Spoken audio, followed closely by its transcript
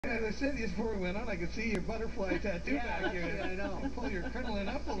As I said just before we went on, I could see your butterfly tattoo back here. Yeah, I know. Pull your crinoline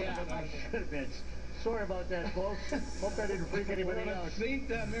up a little bit on I you. should have been. Sorry about that, folks. Hope that didn't freak anybody We're out. at St.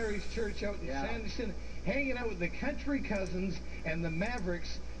 Mary's Church out in Yeah. Sanderson, hanging out with the Country Cousins and the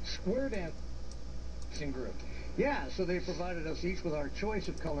Mavericks Square Dancing Group. Yeah, so they provided us each with our choice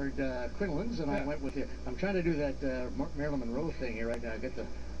of colored crinolines, and I went with it. I'm trying to do that Marilyn Monroe thing here right now. I got the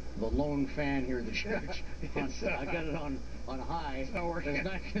lone fan here at the church. I got it on high. It's not working.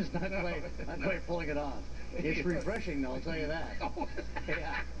 It's not quite pulling it off. It's refreshing, though, I'll tell you that. Oh,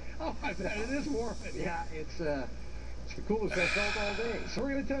 yeah. Oh, I bet it is warming. Yeah, it's the coolest I felt all day. So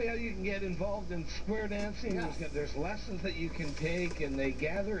we're going to tell you how you can get involved in square dancing. Yeah. There's lessons that you can take, and they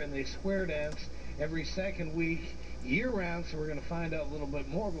gather and they square dance every second week, year-round, so we're going to find out a little bit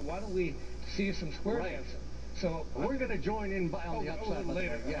more. But why don't we see some square dancing? So we're going to join in on the upside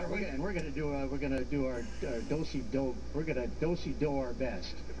later. Yeah, we're going to do our do-si-do. We're going to do-si-do our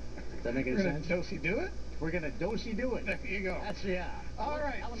best. Does that make any sense? Do it? We're going to do-si-do it. There you go. That's All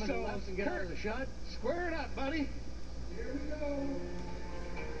right. So and get out of the shot. Square it up, buddy. Here we go.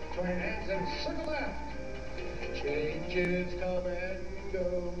 Join hands and circle left. Changes come and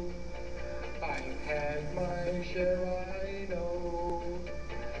go. I've had my share, I know.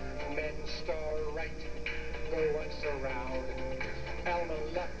 Men star right, go once around. Alma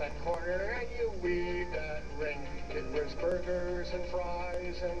left that corner and you weave that ring. It was burgers and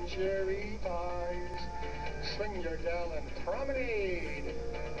fries and cherry pies. Swing your gal and promenade.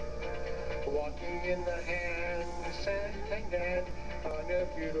 Walking in the hand, hand on a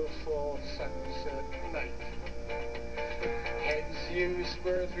beautiful sunset night. Heads you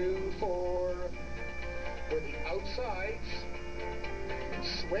square through four, where the outsides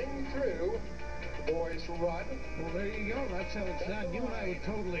swing through, the boys run. Well, there you go. That's how it's done. You and I would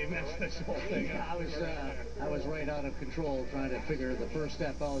totally mess this whole thing up. I was right out of control trying to figure the first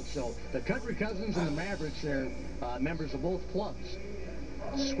step out. So the Country Cousins and the Mavericks, they're members of both clubs.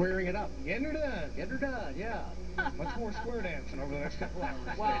 Squaring it up. Getting her done. Getting her done, yeah. Much more square dancing over the next couple hours.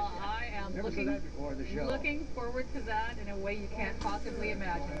 Well, I am Never said that before the show. looking forward to that in a way you can't possibly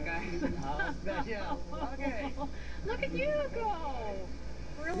imagine, guys. Yeah, okay. Look at you go.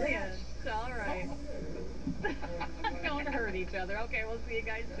 Brilliant. Yes. All right. Don't hurt each other. Okay, we'll see you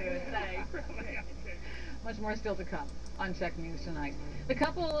guys soon. Thanks. Much more still to come on Tech News tonight. The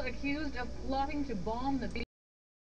couple accused of plotting to bomb the beach